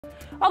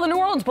Well, the New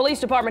Orleans Police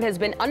Department has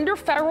been under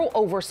federal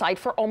oversight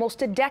for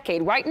almost a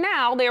decade. Right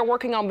now, they are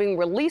working on being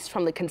released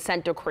from the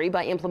consent decree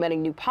by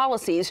implementing new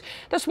policies.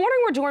 This morning,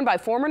 we're joined by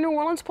former New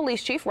Orleans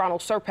Police Chief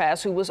Ronald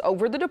Serpas, who was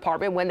over the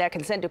department when that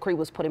consent decree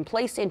was put in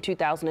place in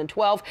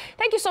 2012.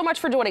 Thank you so much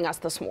for joining us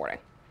this morning.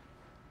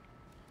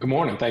 Good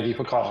morning. Thank you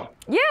for calling.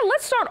 Yeah,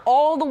 let's start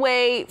all the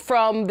way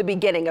from the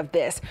beginning of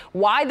this.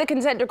 Why the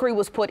consent decree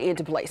was put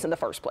into place in the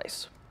first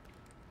place?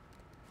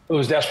 It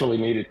was desperately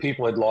needed.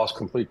 People had lost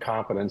complete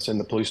confidence in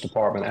the police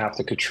department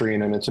after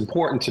Katrina, and it's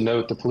important to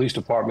note the police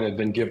department had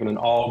been given an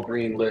all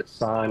green lit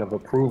sign of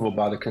approval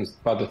by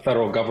the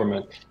federal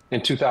government in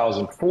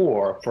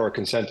 2004 for a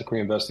consent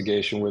decree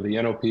investigation where the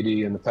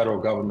NOPD and the federal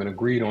government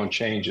agreed on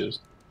changes.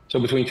 So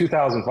between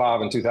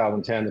 2005 and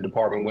 2010, the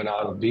department went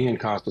out of being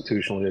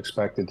constitutionally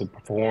expected to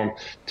perform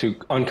to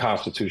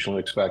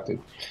unconstitutionally expected.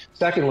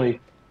 Secondly,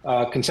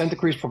 consent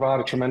decrees provide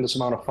a tremendous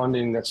amount of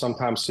funding that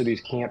sometimes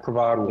cities can't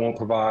provide, won't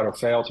provide, or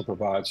fail to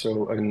provide.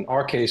 So in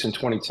our case, in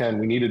 2010,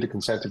 we needed the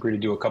consent decree to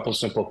do a couple of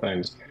simple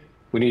things.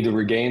 We needed to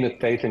regain the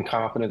faith and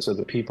confidence of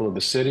the people of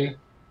the city.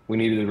 We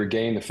needed to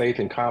regain the faith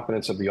and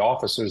confidence of the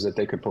officers that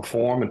they could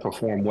perform and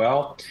perform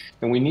well.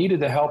 And we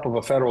needed the help of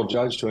a federal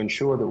judge to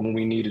ensure that when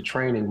we needed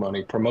training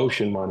money,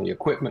 promotion money,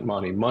 equipment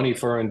money, money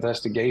for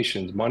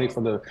investigations, money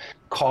for the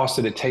cost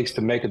that it takes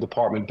to make a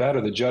department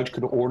better, the judge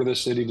could order the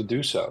city to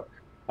do so.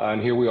 And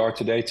here we are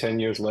today, 10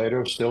 years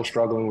later, still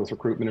struggling with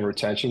recruitment and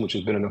retention, which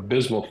has been an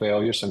abysmal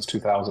failure since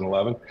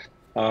 2011.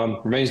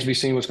 Remains to be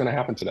seen what's going to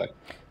happen today.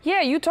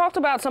 Yeah, you talked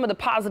about some of the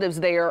positives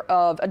there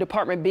of a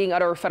department being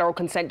under a federal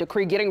consent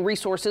decree, getting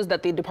resources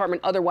that the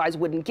department otherwise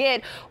wouldn't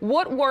get.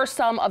 What were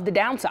some of the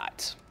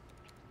downsides?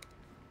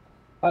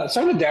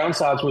 Some of the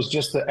downsides was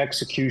just the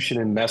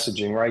execution and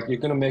messaging, right? You're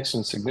going to make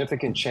some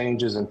significant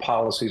changes in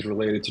policies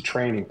related to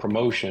training,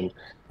 promotion,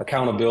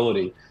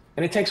 accountability.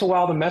 And it takes a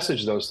while to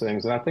message those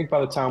things. And I think by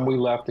the time we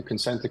left, the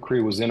consent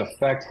decree was in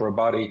effect for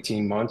about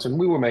 18 months, and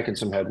we were making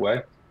some headway.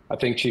 I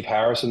think Chief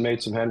Harrison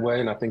made some headway,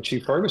 and I think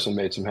Chief Ferguson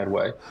made some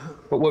headway.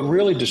 But what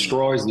really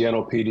destroys the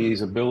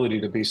NOPD's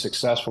ability to be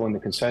successful in the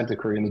consent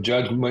decree, and the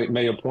judge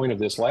made a point of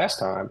this last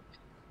time,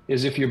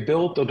 is if you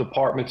built a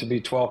department to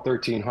be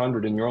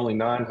 1,300 and you're only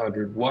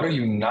 900, what are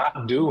you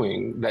not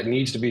doing that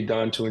needs to be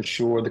done to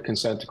ensure the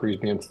consent decree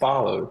is being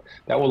followed?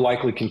 That will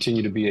likely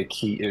continue to be a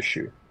key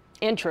issue.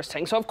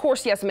 Interesting. So, of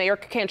course, yes, Mayor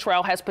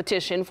Cantrell has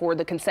petitioned for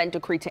the consent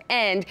decree to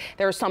end.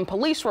 There are some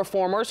police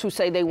reformers who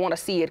say they want to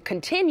see it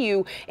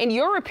continue. In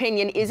your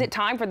opinion, is it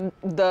time for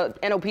the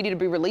NOPD to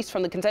be released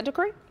from the consent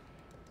decree?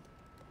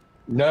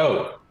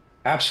 No,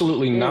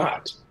 absolutely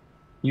not.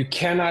 You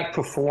cannot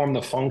perform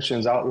the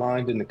functions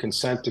outlined in the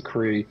consent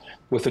decree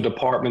with a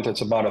department that's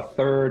about a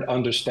third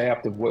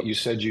understaffed of what you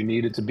said you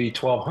needed to be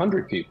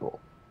 1,200 people.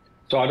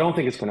 So I don't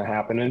think it's going to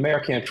happen. And Mayor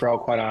Cantrell,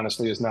 quite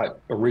honestly, is not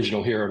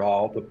original here at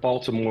all. The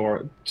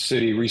Baltimore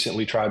City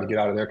recently tried to get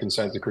out of their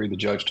consent decree. The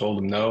judge told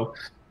them no.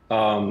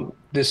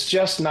 This is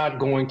just not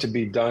going to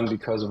be done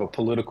because of a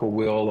political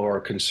will or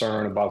a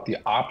concern about the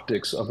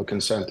optics of a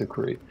consent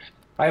decree.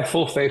 I have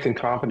full faith and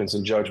confidence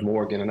in Judge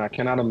Morgan, and I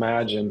cannot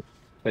imagine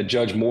that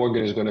Judge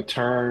Morgan is going to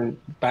turn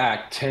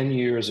back 10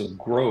 years of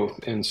growth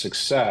and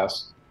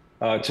success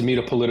to meet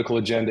a political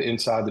agenda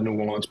inside the New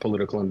Orleans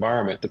political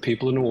environment. The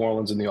people of New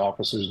Orleans and the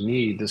officers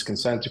need this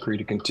consent decree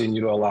to continue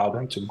to allow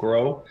them to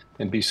grow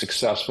and be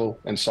successful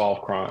and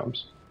solve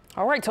crimes.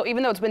 All right, so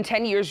even though it's been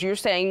 10 years, you're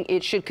saying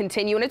it should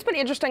continue. And it's been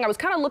interesting. I was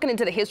kind of looking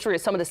into the history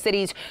of some of the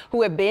cities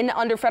who have been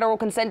under federal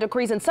consent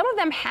decrees, and some of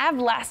them have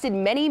lasted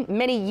many,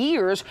 many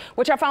years,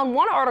 which I found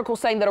one article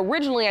saying that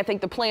originally, I think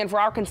the plan for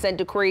our consent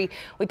decree,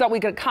 we thought we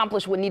could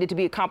accomplish what needed to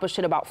be accomplished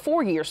in about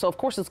 4 years. So, of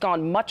course, it's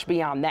gone much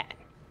beyond that.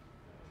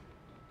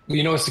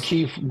 You know, it's the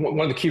key.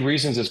 One of the key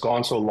reasons it's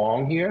gone so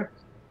long here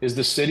is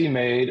the city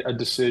made a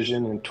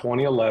decision in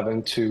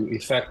 2011 to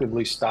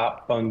effectively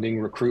stop funding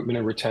recruitment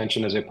and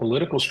retention as a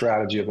political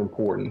strategy of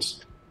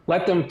importance.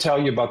 Let them tell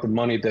you about the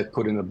money they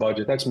put in the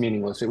budget. That's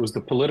meaningless. It was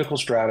the political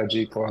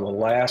strategy for the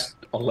last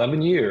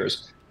 11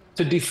 years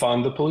to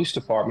defund the police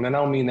department. And I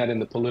don't mean that in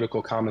the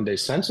political common day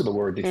sense of the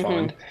word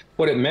defund.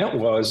 What it meant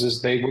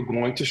was they were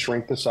going to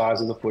shrink the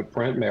size of the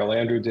footprint. Mayor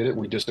Landry did it.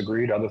 We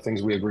disagreed. Other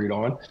things we agreed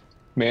on.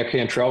 Mayor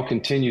Cantrell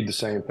continued the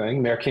same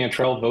thing. Mayor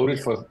Cantrell voted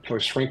for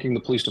shrinking the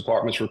police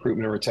department's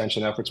recruitment and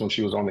retention efforts when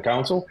she was on the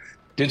council,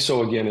 did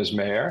so again as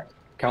mayor.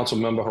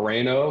 Councilmember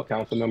Moreno,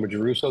 Councilmember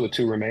Giarrusso, the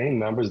two remaining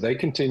members, they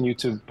continue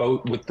to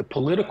vote with the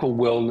political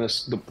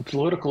willness, the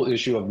political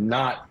issue of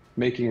not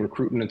making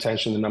recruitment and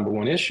retention the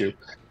 #1 issue.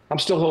 I'm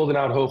still holding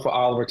out hope for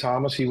Oliver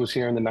Thomas. He was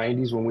here in the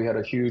 90s when we had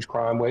a huge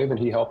crime wave, and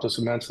he helped us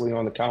immensely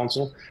on the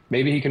council.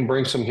 Maybe he can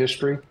bring some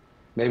history.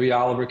 Maybe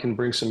Oliver can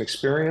bring some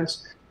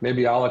experience.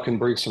 Maybe Oliver can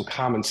bring some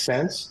common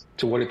sense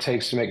to what it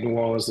takes to make New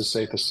Orleans the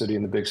safest city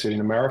in the big city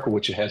in America,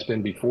 which it has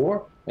been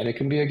before, and it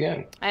can be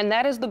again. And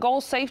that is the goal,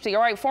 safety.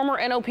 All right, former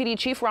NOPD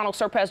Chief Ronald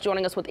Serpas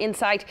joining us with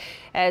insight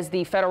as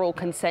the federal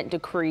consent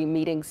decree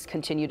meetings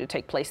continue to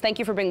take place. Thank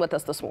you for being with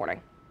us this morning.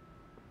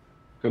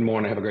 Good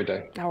morning. Have a great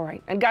day. All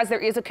right. And guys, there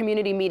is a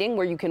community meeting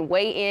where you can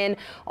weigh in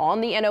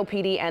on the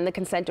NOPD and the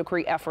consent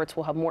decree efforts.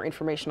 We'll have more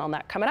information on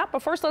that coming up.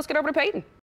 But first, let's get over to Peyton.